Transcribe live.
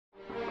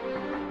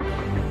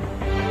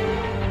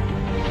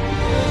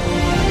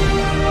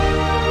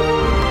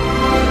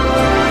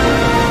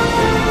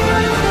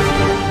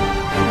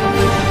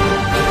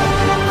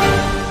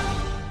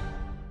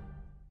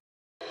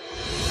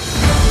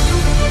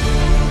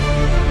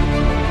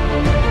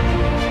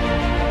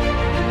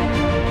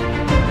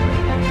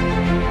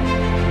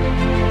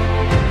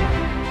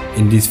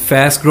this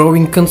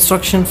fast-growing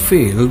construction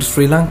field,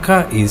 Sri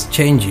Lanka is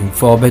changing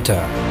for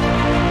better.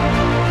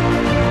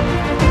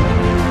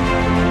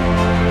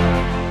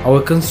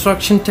 Our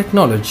construction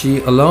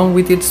technology along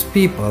with its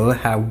people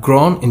have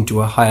grown into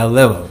a higher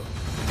level,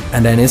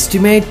 and an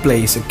estimate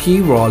plays a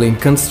key role in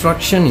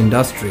construction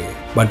industry.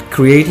 But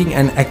creating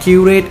an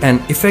accurate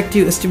and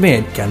effective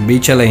estimate can be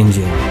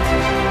challenging.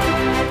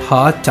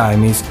 Hard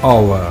time is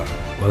over.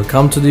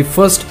 Welcome to the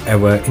first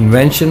ever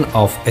invention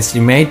of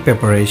estimate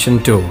preparation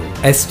tool,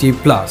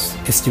 Estiplus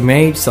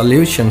Estimate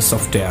Solution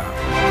Software.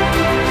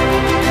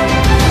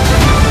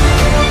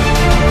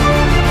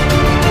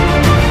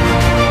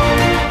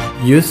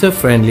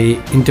 User-friendly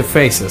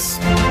interfaces,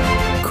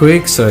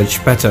 quick search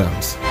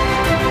patterns,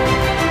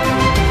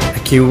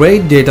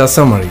 accurate data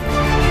summary,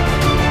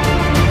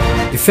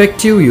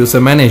 effective user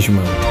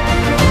management,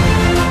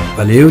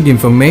 valued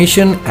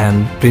information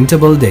and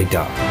printable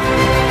data.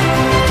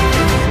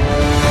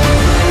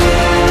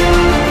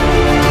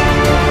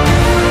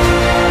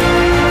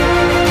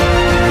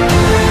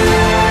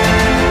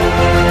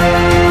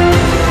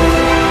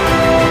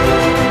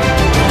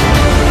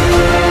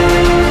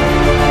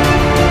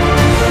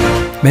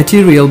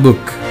 Material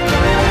book.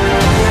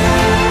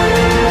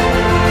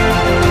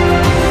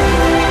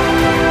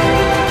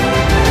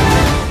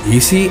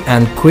 Easy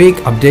and quick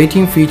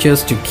updating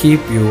features to keep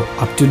you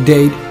up to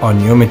date on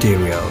your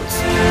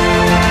materials.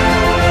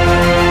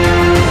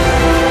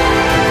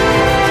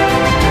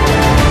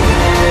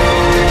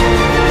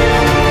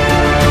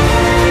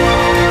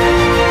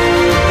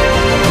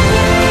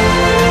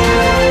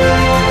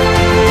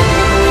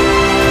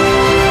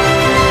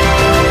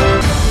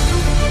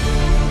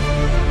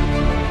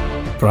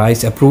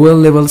 Price approval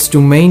levels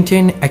to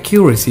maintain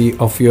accuracy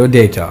of your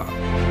data.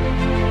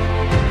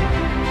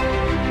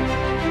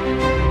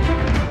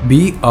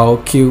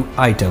 BOQ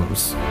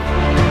items.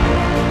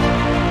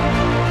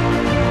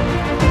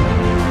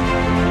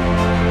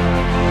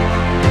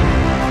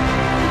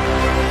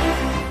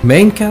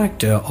 Main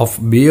character of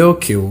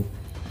BOQ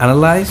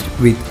analyzed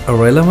with a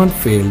relevant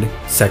field,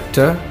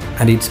 sector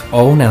and its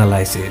own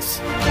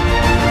analysis.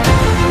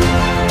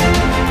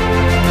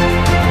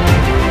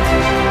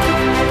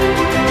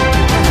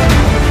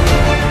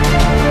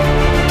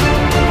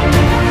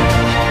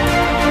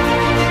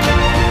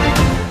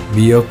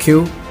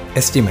 BOQ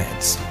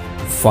estimates.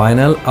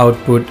 Final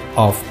output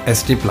of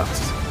Estiplus.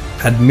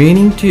 Add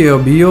meaning to your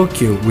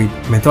BOQ with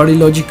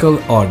methodological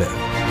order.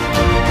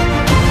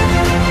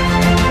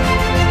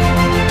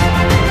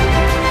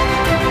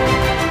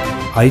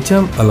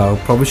 Item allow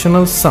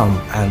provisional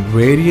sum and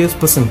various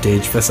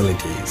percentage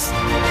facilities.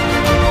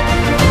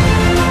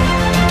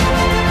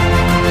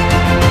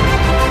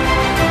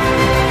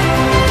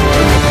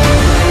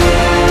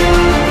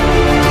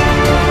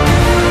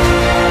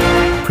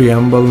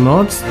 Preamble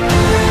notes.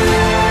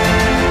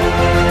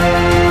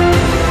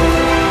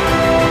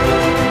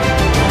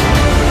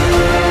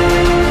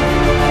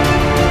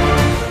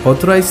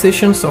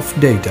 Authorizations of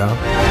data.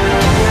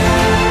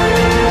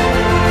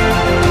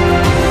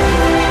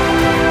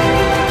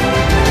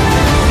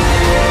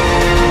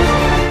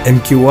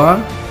 MQR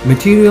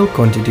Material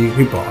Quantity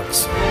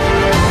Reports.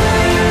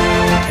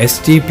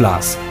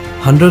 Estiplus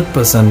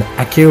 100%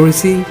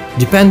 accuracy,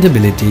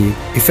 dependability,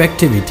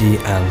 effectivity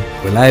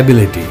and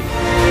reliability.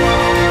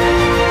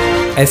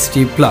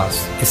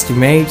 Estiplus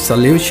Estimate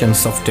Solution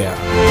Software.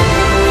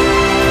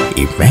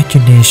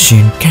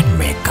 Imagination can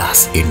make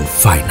us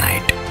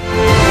infinite.